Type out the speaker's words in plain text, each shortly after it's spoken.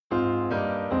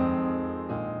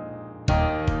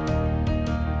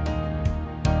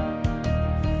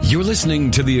You're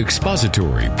listening to the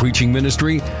expository preaching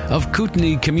ministry of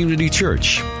Kootenai Community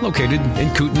Church, located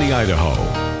in Kootenai,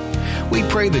 Idaho. We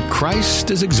pray that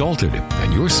Christ is exalted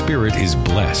and your spirit is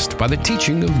blessed by the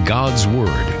teaching of God's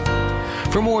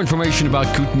Word. For more information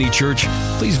about Kootenai Church,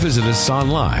 please visit us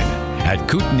online at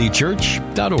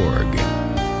kootenaichurch.org.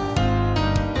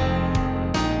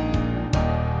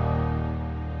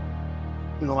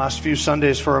 In the last few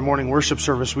Sundays for our morning worship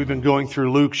service, we've been going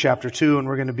through Luke chapter 2, and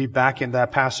we're going to be back in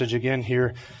that passage again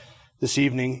here this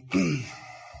evening.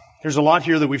 There's a lot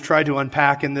here that we've tried to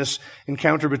unpack in this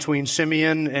encounter between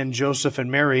Simeon and Joseph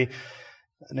and Mary,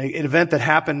 an event that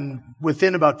happened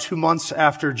within about 2 months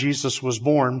after Jesus was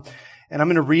born. And I'm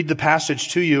going to read the passage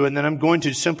to you, and then I'm going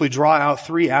to simply draw out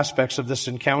 3 aspects of this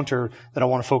encounter that I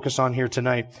want to focus on here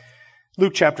tonight.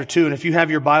 Luke chapter 2, and if you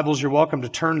have your Bibles, you're welcome to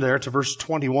turn there to verse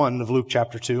 21 of Luke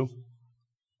chapter 2.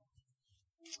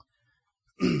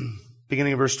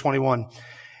 Beginning of verse 21.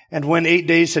 And when 8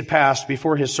 days had passed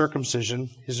before his circumcision,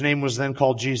 his name was then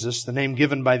called Jesus, the name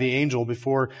given by the angel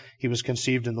before he was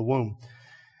conceived in the womb.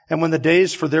 And when the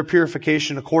days for their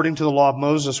purification according to the law of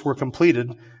Moses were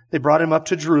completed, they brought him up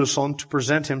to Jerusalem to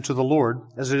present him to the Lord,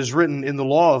 as it is written in the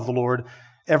law of the Lord,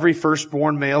 every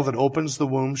firstborn male that opens the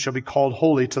womb shall be called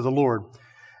holy to the Lord,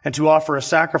 and to offer a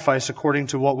sacrifice according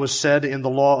to what was said in the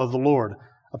law of the Lord,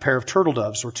 a pair of turtle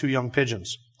doves or 2 young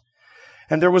pigeons.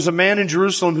 And there was a man in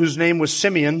Jerusalem whose name was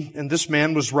Simeon, and this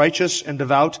man was righteous and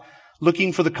devout,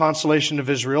 looking for the consolation of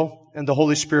Israel, and the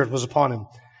Holy Spirit was upon him.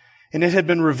 And it had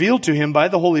been revealed to him by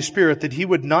the Holy Spirit that he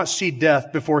would not see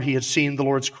death before he had seen the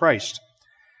Lord's Christ.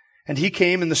 And he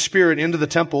came in the Spirit into the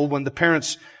temple when the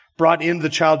parents brought in the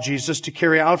child Jesus to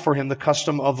carry out for him the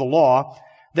custom of the law.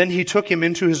 Then he took him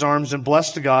into his arms and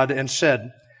blessed God and said,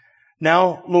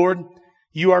 Now, Lord,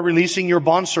 you are releasing your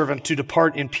bondservant to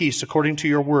depart in peace according to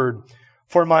your word.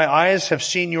 For my eyes have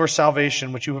seen your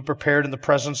salvation, which you have prepared in the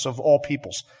presence of all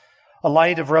peoples, a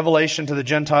light of revelation to the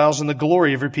Gentiles and the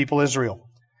glory of your people Israel.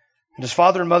 And his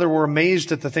father and mother were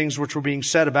amazed at the things which were being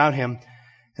said about him.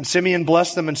 And Simeon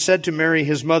blessed them and said to Mary,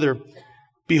 his mother,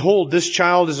 Behold, this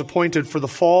child is appointed for the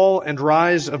fall and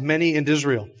rise of many in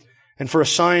Israel, and for a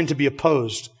sign to be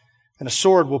opposed. And a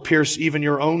sword will pierce even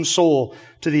your own soul,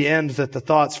 to the end that the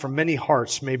thoughts from many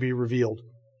hearts may be revealed.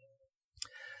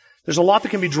 There's a lot that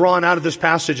can be drawn out of this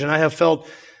passage, and I have felt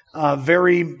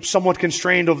very somewhat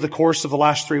constrained over the course of the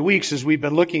last 3 weeks as we've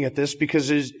been looking at this,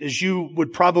 because as you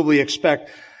would probably expect,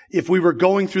 if we were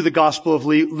going through the Gospel of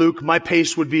Luke, my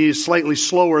pace would be slightly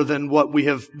slower than what we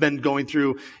have been going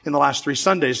through in the last 3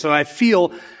 Sundays. So I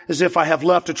feel as if I have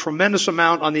left a tremendous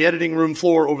amount on the editing room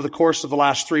floor over the course of the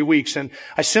last 3 weeks. And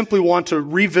I simply want to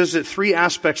revisit 3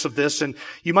 aspects of this. And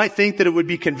you might think that it would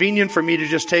be convenient for me to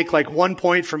just take like 1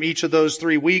 point from each of those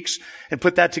 3 weeks and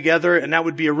put that together. And that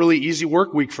would be a really easy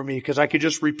work week for me, because I could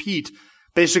just repeat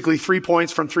basically 3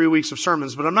 points from 3 weeks of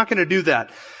sermons. But I'm not going to do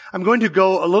that. I'm going to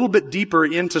go a little bit deeper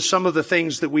into some of the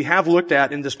things that we have looked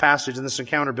at in this passage, in this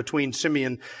encounter between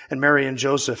Simeon and Mary and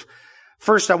Joseph.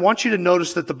 First, I want you to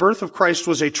notice that the birth of Christ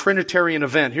was a Trinitarian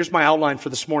event. Here's my outline for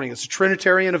this morning. It's a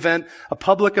Trinitarian event, a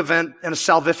public event, and a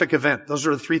salvific event. Those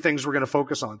are the 3 things we're going to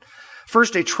focus on.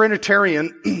 First, a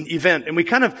Trinitarian event. And we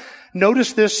kind of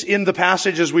noticed this in the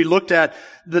passage as we looked at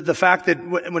the fact that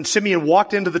when Simeon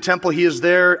walked into the temple, he is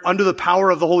there under the power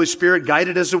of the Holy Spirit,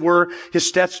 guided as it were, his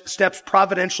steps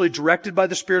providentially directed by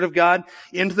the Spirit of God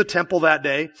into the temple that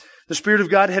day. The Spirit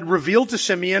of God had revealed to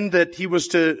Simeon that he was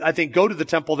to, I think, go to the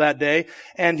temple that day,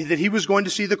 and that he was going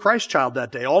to see the Christ child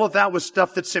that day. All of that was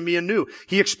stuff that Simeon knew.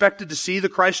 He expected to see the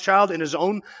Christ child in his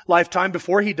own lifetime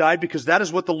before he died, because that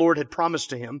is what the Lord had promised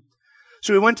to him.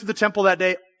 So he went to the temple that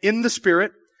day in the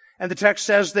Spirit, and the text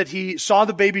says that he saw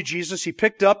the baby Jesus. He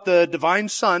picked up the divine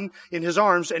Son in his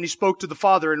arms, and he spoke to the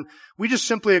Father. And we just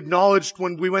simply acknowledged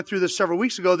when we went through this several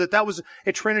weeks ago that that was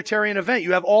a Trinitarian event.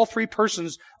 You have all 3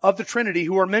 persons of the Trinity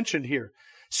who are mentioned here.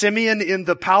 Simeon, in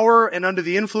the power and under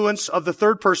the influence of the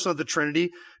 3rd person of the Trinity,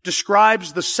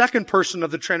 describes the 2nd person of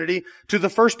the Trinity to the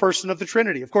 1st person of the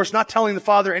Trinity. Of course, not telling the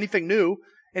Father anything new,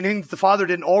 anything that the Father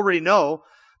didn't already know,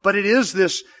 but it is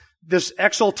this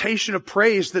exaltation of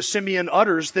praise that Simeon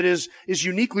utters that is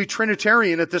uniquely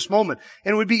Trinitarian at this moment.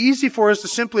 And it would be easy for us to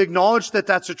simply acknowledge that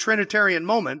that's a Trinitarian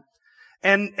moment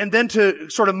and then to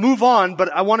sort of move on,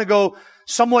 but I want to go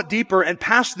somewhat deeper and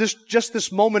past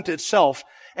this moment itself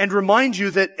and remind you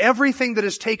that everything that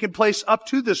has taken place up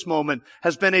to this moment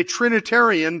has been a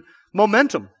Trinitarian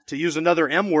momentum, to use another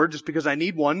M word just because I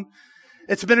need one.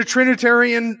 It's been a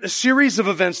Trinitarian series of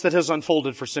events that has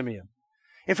unfolded for Simeon.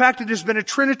 In fact, it has been a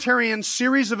Trinitarian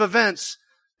series of events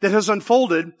that has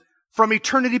unfolded from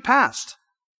eternity past.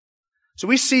 So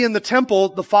we see in the temple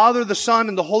the Father, the Son,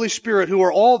 and the Holy Spirit who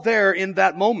are all there in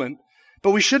that moment.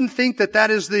 But we shouldn't think that that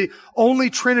is the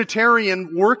only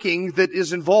Trinitarian working that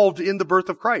is involved in the birth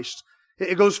of Christ.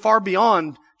 It goes far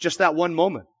beyond just that one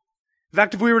moment. In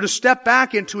fact, if we were to step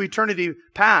back into eternity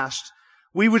past,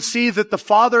 we would see that the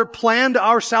Father planned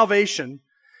our salvation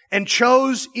and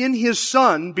chose in His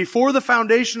Son, before the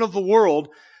foundation of the world,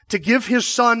 to give His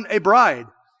Son a bride.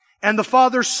 And the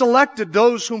Father selected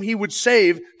those whom He would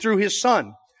save through His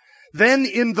Son. Then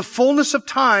in the fullness of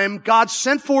time, God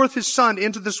sent forth His Son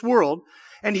into this world,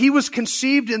 and He was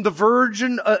conceived in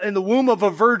the womb of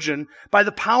a virgin by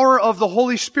the power of the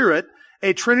Holy Spirit,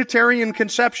 a Trinitarian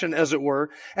conception, as it were,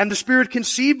 and the Spirit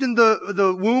conceived in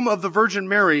the womb of the Virgin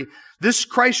Mary this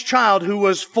Christ child who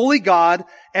was fully God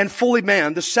and fully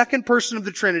man, the second person of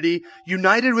the Trinity,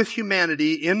 united with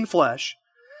humanity in flesh.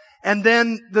 And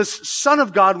then the Son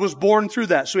of God was born through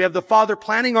that. So we have the Father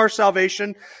planning our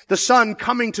salvation, the Son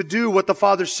coming to do what the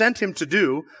Father sent Him to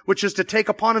do, which is to take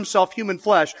upon Himself human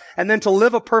flesh, and then to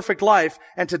live a perfect life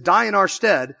and to die in our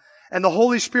stead. And the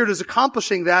Holy Spirit is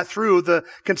accomplishing that through the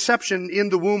conception in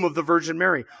the womb of the Virgin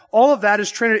Mary. All of that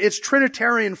is it's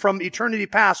Trinitarian from eternity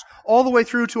past all the way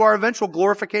through to our eventual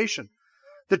glorification.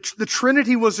 The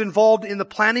Trinity was involved in the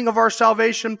planning of our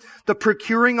salvation, the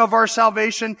procuring of our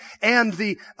salvation, and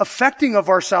the effecting of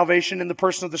our salvation in the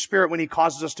person of the Spirit when He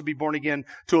causes us to be born again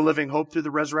to a living hope through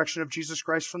the resurrection of Jesus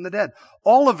Christ from the dead.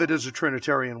 All of it is a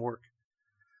Trinitarian work.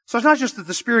 So it's not just that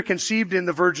the Spirit conceived in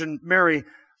the Virgin Mary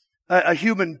a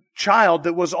human child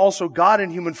that was also God in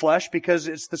human flesh, because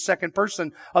it's the second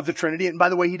person of the Trinity. And by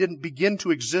the way, He didn't begin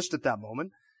to exist at that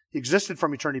moment. He existed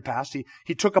from eternity past.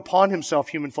 He took upon Himself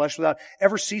human flesh without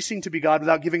ever ceasing to be God,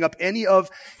 without giving up any of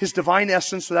His divine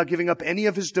essence, without giving up any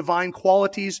of His divine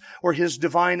qualities or His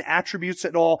divine attributes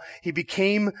at all. He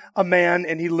became a man,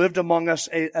 and He lived among us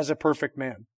as a perfect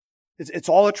man. It's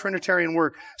all a Trinitarian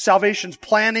work. Salvation's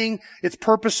planning, its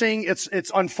purposing,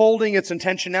 its unfolding, its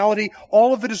intentionality.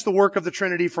 All of it is the work of the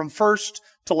Trinity from first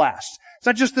to last. It's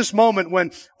not just this moment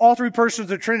when all three persons of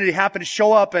the Trinity happen to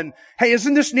show up and, hey,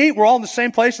 isn't this neat? We're all in the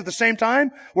same place at the same time.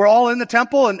 We're all in the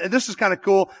temple, and this is kind of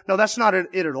cool. No, that's not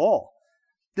it at all.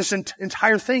 This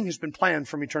entire thing has been planned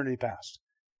from eternity past.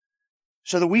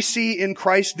 So that we see in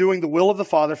Christ doing the will of the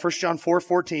Father, 1 John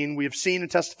 4:14, we have seen and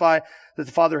testify that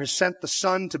the Father has sent the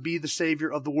Son to be the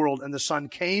Savior of the world. And the Son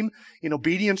came in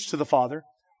obedience to the Father,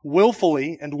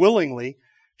 willfully and willingly.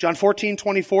 John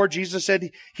 14:24, Jesus said,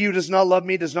 "He who does not love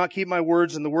me does not keep my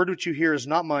words, and the word which you hear is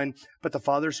not mine, but the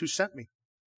Father's who sent me."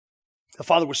 The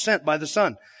Father was sent by the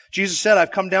Son. Jesus said, "I've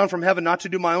come down from heaven not to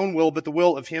do my own will, but the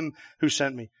will of Him who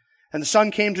sent me." And the Son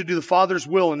came to do the Father's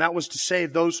will, and that was to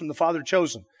save those whom the Father had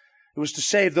chosen. It was to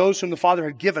save those whom the Father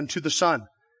had given to the Son.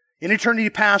 In eternity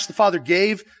past, the Father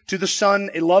gave to the Son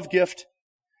a love gift,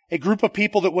 a group of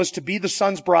people that was to be the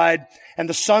Son's bride, and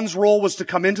the Son's role was to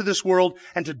come into this world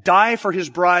and to die for His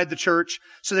bride, the church,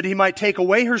 so that He might take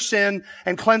away her sin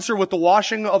and cleanse her with the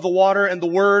washing of the water and the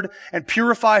Word, and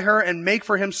purify her and make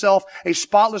for Himself a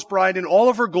spotless bride in all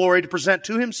of her glory to present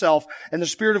to Himself. And the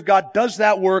Spirit of God does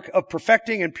that work of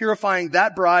perfecting and purifying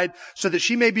that bride so that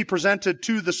she may be presented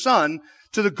to the Son,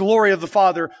 to the glory of the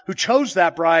Father who chose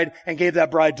that bride and gave that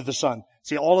bride to the Son.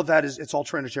 See, all of that it's all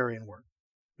Trinitarian work.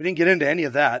 We didn't get into any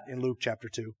of that in Luke chapter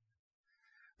 2.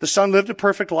 The Son lived a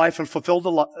perfect life and fulfilled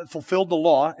the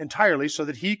law entirely so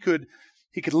that He could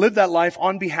live that life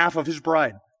on behalf of His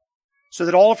bride, so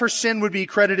that all of her sin would be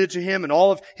credited to Him and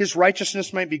all of His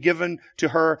righteousness might be given to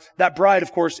her. That bride,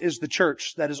 of course, is the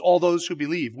church. That is all those who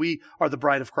believe. We are the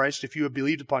bride of Christ if you have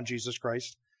believed upon Jesus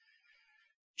Christ.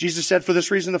 Jesus said, "For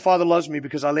this reason the Father loves me,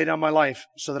 because I lay down my life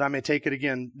so that I may take it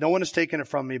again. No one has taken it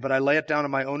from me, but I lay it down on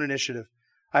my own initiative.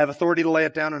 I have authority to lay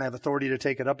it down, and I have authority to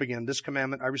take it up again. This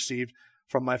commandment I received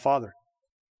from my Father."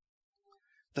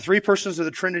 The three persons of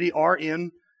the Trinity are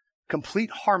in complete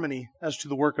harmony as to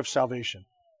the work of salvation.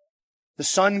 The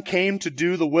Son came to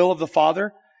do the will of the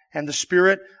Father, and the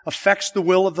Spirit affects the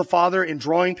will of the Father in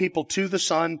drawing people to the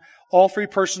Son. All three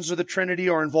persons of the Trinity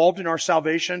are involved in our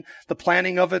salvation, the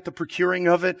planning of it, the procuring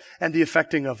of it, and the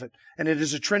effecting of it. And it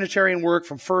is a Trinitarian work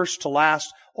from first to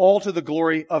last, all to the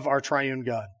glory of our triune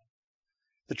God.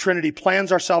 The Trinity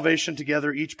plans our salvation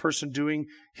together, each person doing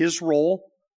his role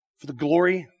for the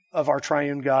glory of our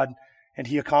triune God, and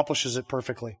He accomplishes it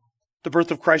perfectly. The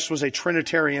birth of Christ was a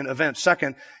Trinitarian event.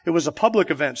 Second, it was a public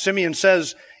event. Simeon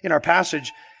says in our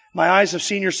passage, "My eyes have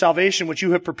seen your salvation, which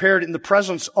you have prepared in the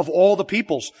presence of all the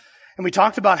peoples." And we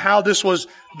talked about how this was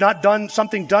not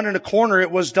something done in a corner. It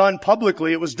was done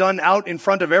publicly. It was done out in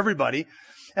front of everybody.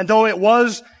 And though it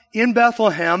was in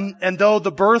Bethlehem, and though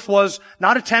the birth was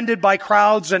not attended by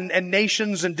crowds and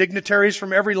nations and dignitaries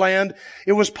from every land,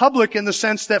 it was public in the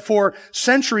sense that for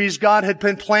centuries God had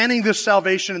been planning this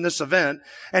salvation and this event,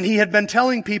 and he had been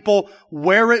telling people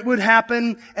where it would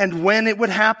happen and when it would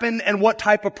happen and what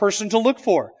type of person to look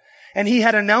for. And he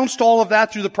had announced all of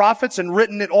that through the prophets and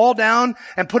written it all down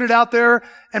and put it out there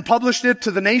and published it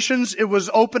to the nations. It was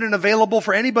open and available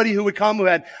for anybody who would come who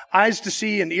had eyes to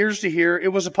see and ears to hear. It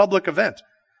was a public event.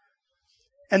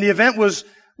 And the event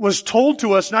was told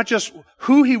to us not just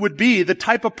who he would be, the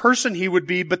type of person he would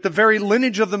be, but the very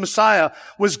lineage of the Messiah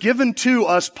was given to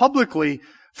us publicly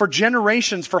for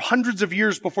generations, for hundreds of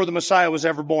years before the Messiah was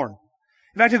ever born.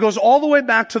 In fact, it goes all the way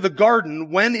back to the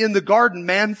garden, when in the garden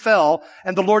man fell,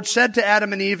 and the Lord said to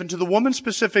Adam and Eve, and to the woman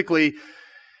specifically,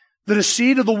 that a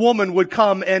seed of the woman would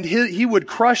come and he would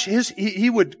crush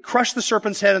the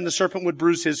serpent's head and the serpent would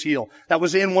bruise his heel. That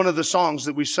was in one of the songs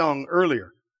that we sung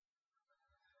earlier.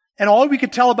 And all we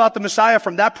could tell about the Messiah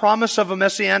from that promise of a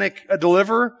messianic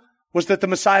deliverer was that the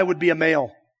Messiah would be a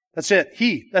male. That's it.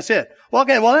 That's it. Well,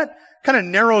 that kind of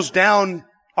narrows down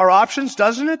our options,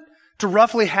 doesn't it? To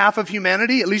roughly half of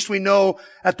humanity. At least we know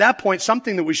at that point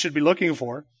something that we should be looking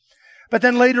for. But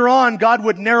then later on, God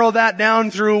would narrow that down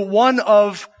through one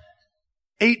of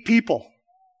 8 people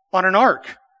on an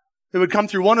ark. It would come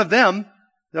through one of them.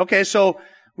 Okay, so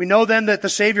we know then that the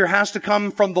Savior has to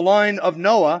come from the line of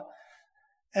Noah.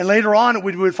 And later on,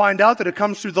 we would find out that it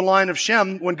comes through the line of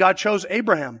Shem when God chose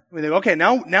Abraham. We think, okay,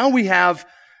 now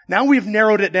we've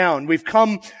narrowed it down. We've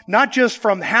come not just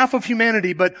from half of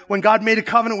humanity, but when God made a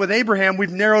covenant with Abraham,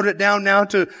 we've narrowed it down now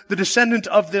to the descendant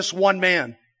of this one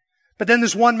man. But then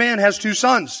this one man has 2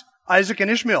 sons, Isaac and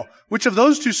Ishmael. Which of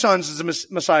those 2 sons is the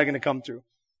Messiah going to come through?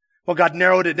 Well, God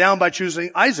narrowed it down by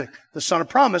choosing Isaac, the son of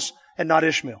promise, and not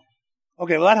Ishmael.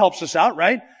 Okay, well that helps us out,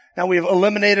 right? Now we've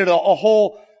eliminated a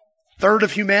whole third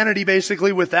of humanity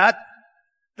basically with that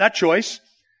choice.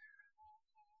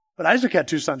 But Isaac had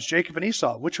 2 sons, Jacob and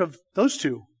Esau. Which of those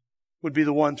 2 would be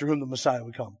the one through whom the Messiah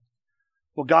would come?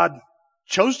 Well, God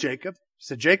chose Jacob. He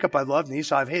said, Jacob I loved and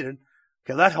Esau I've hated.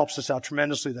 Okay, that helps us out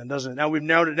tremendously then, doesn't it? Now we've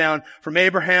narrowed it down from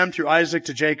Abraham through Isaac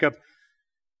to Jacob.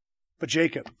 But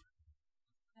Jacob,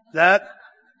 that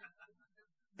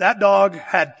dog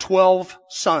had 12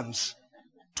 sons.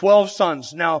 12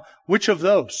 sons. Now, which of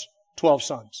those 12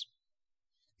 sons?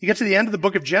 You get to the end of the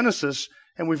book of Genesis,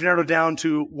 and we've narrowed it down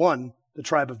to 1, the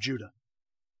tribe of Judah.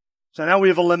 So now we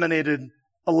have eliminated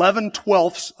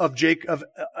 11/12 of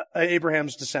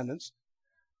Abraham's descendants,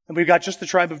 and we've got just the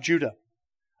tribe of Judah.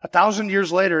 1,000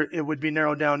 years later, it would be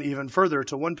narrowed down even further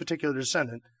to one particular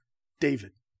descendant,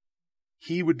 David.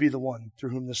 He would be the one through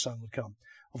whom the son would come.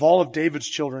 Of all of David's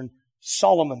children,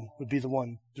 Solomon would be the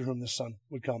one through whom the son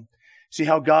would come. See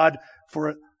how God,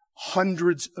 for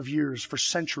hundreds of years, for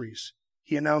centuries,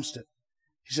 he announced it.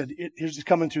 He said, here's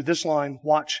coming through this line.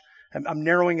 Watch. I'm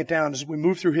narrowing it down. As we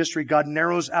move through history, God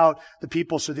narrows out the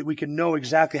people so that we can know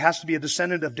exactly. It has to be a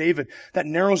descendant of David. That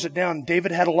narrows it down.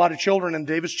 David had a lot of children, and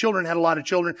David's children had a lot of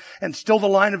children. And still the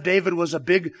line of David was a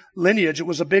big lineage. It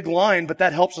was a big line, but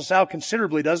that helps us out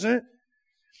considerably, doesn't it?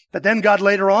 But then God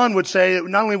later on would say,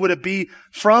 not only would it be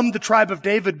from the tribe of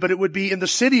David, but it would be in the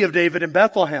city of David in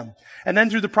Bethlehem. And then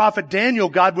through the prophet Daniel,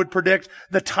 God would predict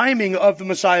the timing of the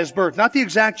Messiah's birth. Not the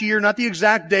exact year, not the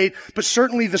exact date, but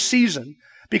certainly the season.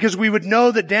 Because we would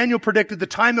know that Daniel predicted the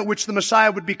time at which the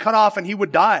Messiah would be cut off and he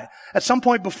would die. At some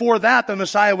point before that, the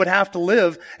Messiah would have to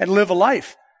live and live a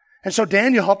life. And so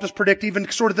Daniel helped us predict even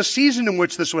sort of the season in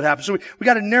which this would happen. So we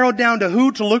got to narrow down to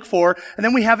who to look for, and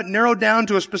then we have it narrowed down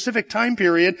to a specific time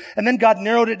period, and then God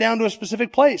narrowed it down to a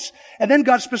specific place. And then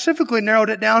God specifically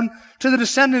narrowed it down to the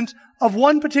descendant of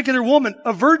one particular woman.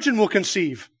 A virgin will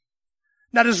conceive.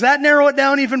 Now, does that narrow it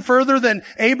down even further than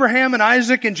Abraham and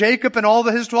Isaac and Jacob and all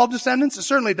his 12 descendants? It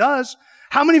certainly does.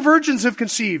 How many virgins have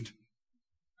conceived?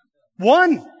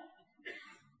 One.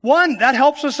 That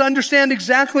helps us understand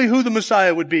exactly who the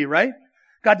Messiah would be, right?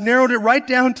 God narrowed it right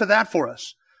down to that for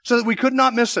us so that we could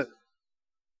not miss it.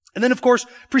 And then, of course,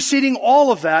 preceding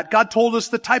all of that, God told us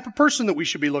the type of person that we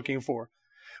should be looking for.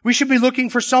 We should be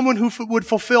looking for someone who would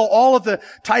fulfill all of the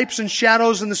types and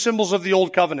shadows and the symbols of the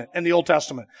Old Covenant and the Old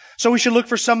Testament. So we should look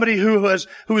for somebody who is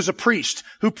a priest,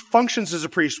 who functions as a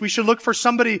priest. We should look for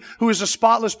somebody who is a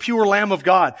spotless, pure Lamb of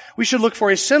God. We should look for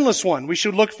a sinless one. We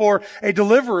should look for a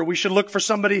deliverer. We should look for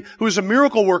somebody who is a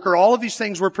miracle worker. All of these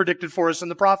things were predicted for us in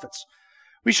the prophets.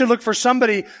 We should look for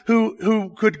somebody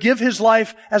who could give his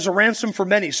life as a ransom for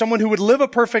many. Someone who would live a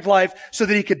perfect life so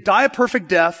that he could die a perfect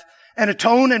death and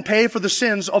atone and pay for the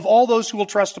sins of all those who will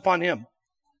trust upon him.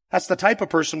 That's the type of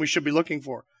person we should be looking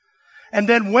for. And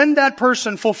then when that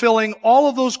person fulfilling all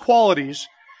of those qualities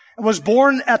was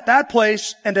born at that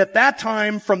place and at that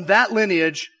time from that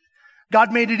lineage.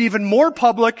 God made it even more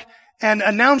public and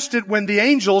announced it when the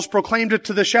angels proclaimed it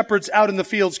to the shepherds out in the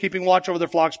fields keeping watch over their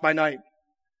flocks by night.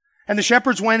 And the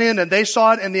shepherds went in and they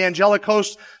saw it, and the angelic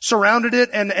host surrounded it,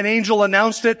 and an angel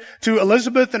announced it to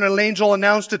Elizabeth, and an angel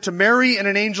announced it to Mary, and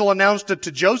an angel announced it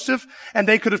to Joseph. And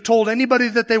they could have told anybody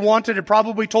that they wanted, and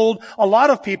probably told a lot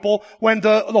of people when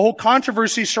the whole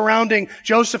controversy surrounding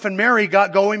Joseph and Mary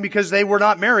got going because they were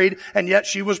not married, and yet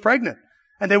she was pregnant.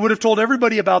 And they would have told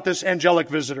everybody about this angelic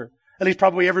visitor, at least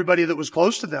probably everybody that was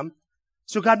close to them.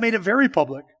 So God made it very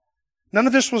public. None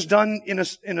of this was done in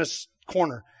a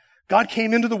corner. God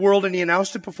came into the world and He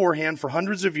announced it beforehand for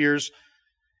hundreds of years.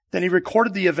 Then He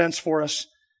recorded the events for us,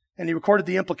 and He recorded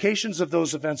the implications of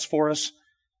those events for us.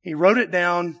 He wrote it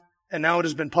down, and now it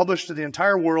has been published to the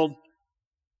entire world,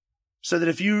 so that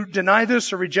if you deny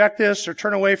this or reject this or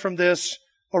turn away from this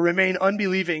or remain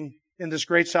unbelieving in this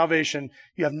great salvation,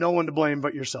 you have no one to blame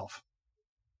but yourself.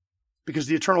 Because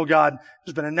the eternal God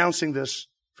has been announcing this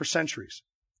for centuries.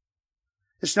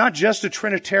 It's not just a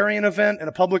Trinitarian event and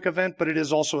a public event, but it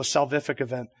is also a salvific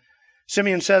event.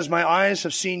 Simeon says, "My eyes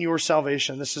have seen your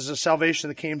salvation." This is a salvation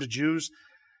that came to Jews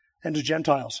and to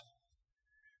Gentiles.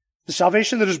 The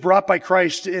salvation that is brought by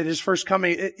Christ at His first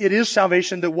coming, it is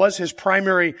salvation that was His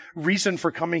primary reason for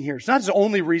coming here. It's not His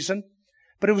only reason,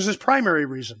 but it was His primary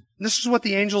reason. And this is what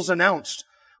the angels announced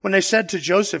when they said to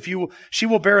Joseph, she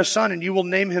will bear a son, and you will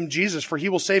name him Jesus, for He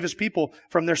will save His people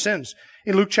from their sins.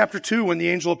 In Luke chapter 2, when the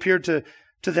angel appeared to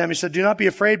them, He said, "Do not be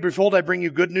afraid. Behold, I bring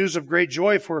you good news of great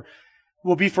joy,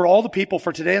 will be for all the people.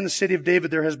 For today in the city of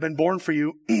David there has been born for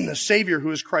you a Savior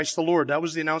who is Christ the Lord." That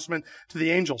was the announcement to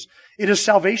the angels. It is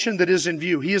salvation that is in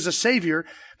view. He is a Savior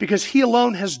because He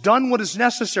alone has done what is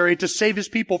necessary to save His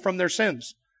people from their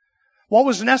sins. What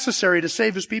was necessary to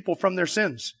save His people from their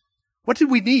sins? What did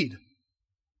we need?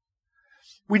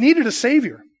 We needed a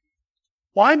Savior.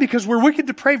 Why? Because we're wicked,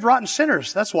 depraved, rotten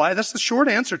sinners. That's why. That's the short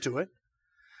answer to it.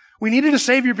 We needed a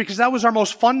Savior because that was our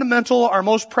most fundamental, our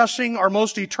most pressing, our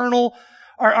most eternal,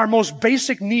 our most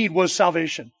basic need was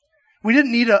salvation. We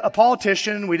didn't need a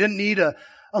politician. We didn't need a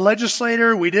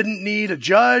legislator. We didn't need a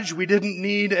judge. We didn't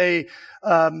need a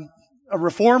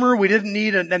reformer. We didn't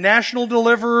need a national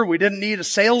deliverer. We didn't need a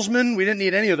salesman. We didn't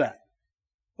need any of that.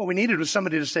 What we needed was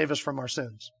somebody to save us from our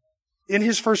sins. In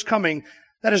His first coming,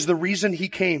 that is the reason He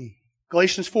came.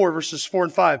 Galatians 4, verses 4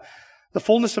 and 5. "The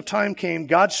fullness of time came.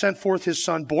 God sent forth His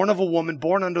Son, born of a woman,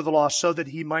 born under the law, so that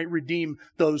He might redeem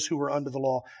those who were under the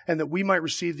law, and that we might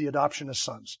receive the adoption as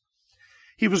sons."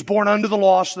 He was born under the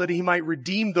law so that He might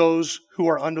redeem those who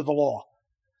are under the law.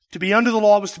 To be under the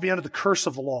law was to be under the curse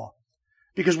of the law.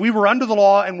 Because we were under the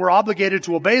law and we're obligated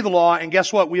to obey the law, and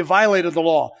guess what? We have violated the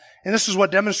law. And this is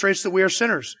what demonstrates that we are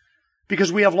sinners.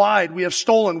 Because we have lied, we have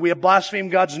stolen, we have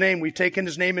blasphemed God's name, we've taken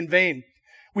His name in vain.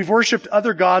 We've worshipped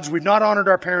other gods. We've not honored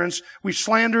our parents. We've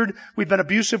slandered. We've been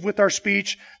abusive with our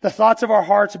speech. The thoughts of our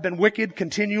hearts have been wicked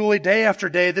continually, day after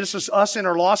day. This is us in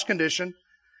our lost condition.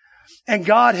 And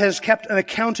God has kept an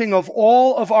accounting of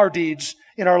all of our deeds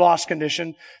in our lost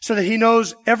condition so that He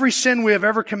knows every sin we have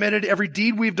ever committed, every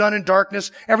deed we've done in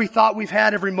darkness, every thought we've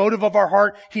had, every motive of our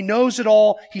heart. He knows it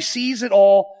all. He sees it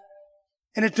all.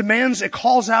 And it demands, it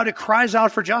calls out, it cries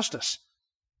out for justice.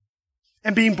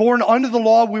 And being born under the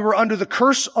law, we were under the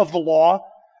curse of the law,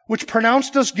 which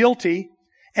pronounced us guilty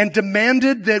and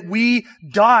demanded that we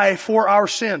die for our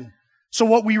sin. So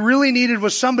what we really needed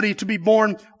was somebody to be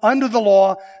born under the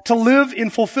law, to live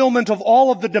in fulfillment of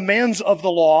all of the demands of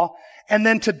the law, and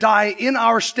then to die in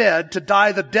our stead, to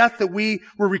die the death that we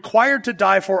were required to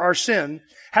die for our sin,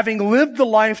 having lived the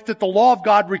life that the law of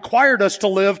God required us to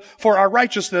live for our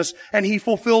righteousness, and He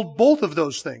fulfilled both of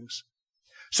those things.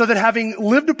 So that having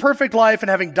lived a perfect life and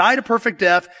having died a perfect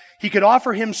death, He could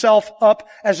offer Himself up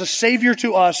as a Savior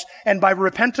to us, and by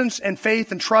repentance and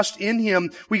faith and trust in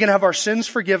Him, we can have our sins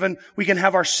forgiven, we can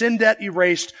have our sin debt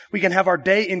erased, we can have our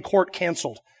day in court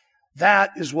canceled.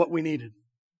 That is what we needed.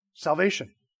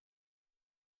 Salvation.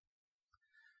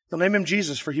 They'll name Him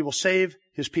Jesus, for He will save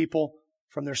His people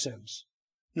from their sins.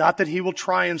 Not that He will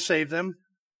try and save them,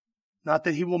 not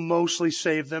that He will mostly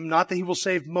save them, not that He will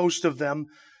save most of them,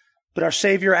 but our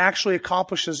Savior actually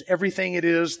accomplishes everything it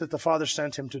is that the Father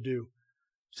sent Him to do.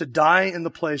 To die in the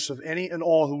place of any and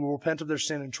all who will repent of their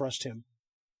sin and trust Him.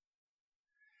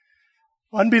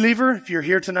 Unbeliever, if you're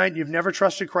here tonight and you've never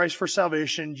trusted Christ for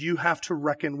salvation, you have to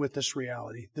reckon with this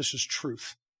reality. This is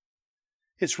truth.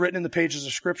 It's written in the pages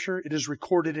of Scripture. It is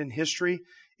recorded in history.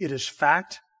 It is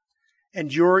fact.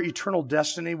 And your eternal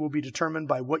destiny will be determined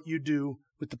by what you do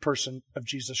with the person of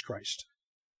Jesus Christ.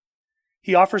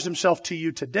 He offers Himself to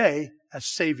you today as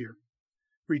Savior.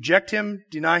 Reject him,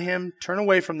 deny him, turn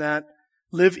away from that,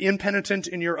 live impenitent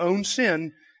in your own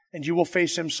sin, and you will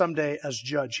face him someday as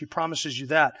judge. He promises you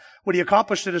that. What he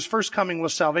accomplished at his first coming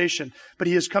was salvation, but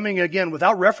he is coming again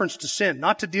without reference to sin,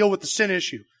 not to deal with the sin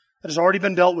issue that has already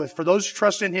been dealt with. For those who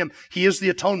trust in him, he is the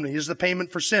atonement. He is the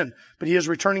payment for sin. But he is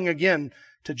returning again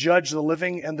to judge the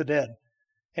living and the dead.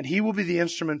 And he will be the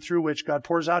instrument through which God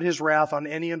pours out his wrath on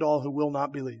any and all who will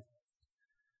not believe.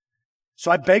 So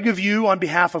I beg of you on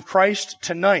behalf of Christ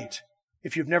tonight,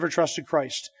 if you've never trusted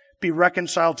Christ, be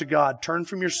reconciled to God. Turn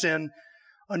from your sin.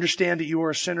 Understand that you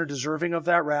are a sinner deserving of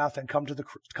that wrath, and come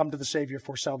to the Savior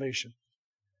for salvation.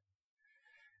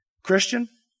 Christian,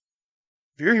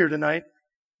 if you're here tonight,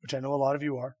 which I know a lot of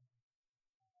you are,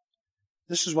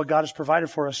 this is what God has provided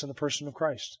for us in the person of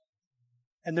Christ.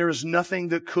 And there is nothing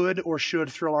that could or should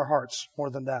thrill our hearts more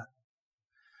than that.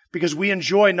 Because we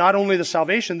enjoy not only the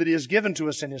salvation that he has given to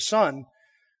us in his Son,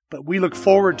 but we look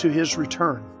forward to his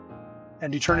return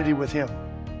and eternity with him,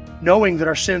 knowing that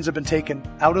our sins have been taken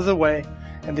out of the way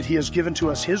and that he has given to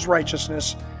us his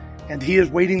righteousness, and he is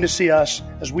waiting to see us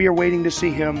as we are waiting to see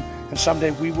him, and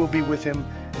someday we will be with him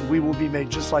and we will be made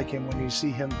just like him when we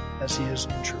see him as he is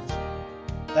in truth.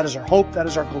 That is our hope. That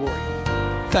is our glory.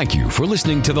 Thank you for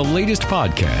listening to the latest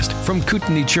podcast from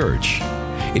Kootenai Church.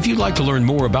 If you'd like to learn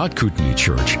more about Kootenai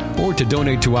Church or to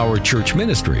donate to our church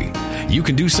ministry, you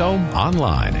can do so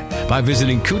online by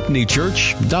visiting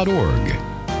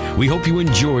kootenaichurch.org. We hope you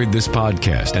enjoyed this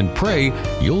podcast and pray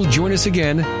you'll join us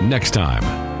again next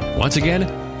time. Once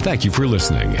again, thank you for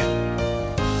listening.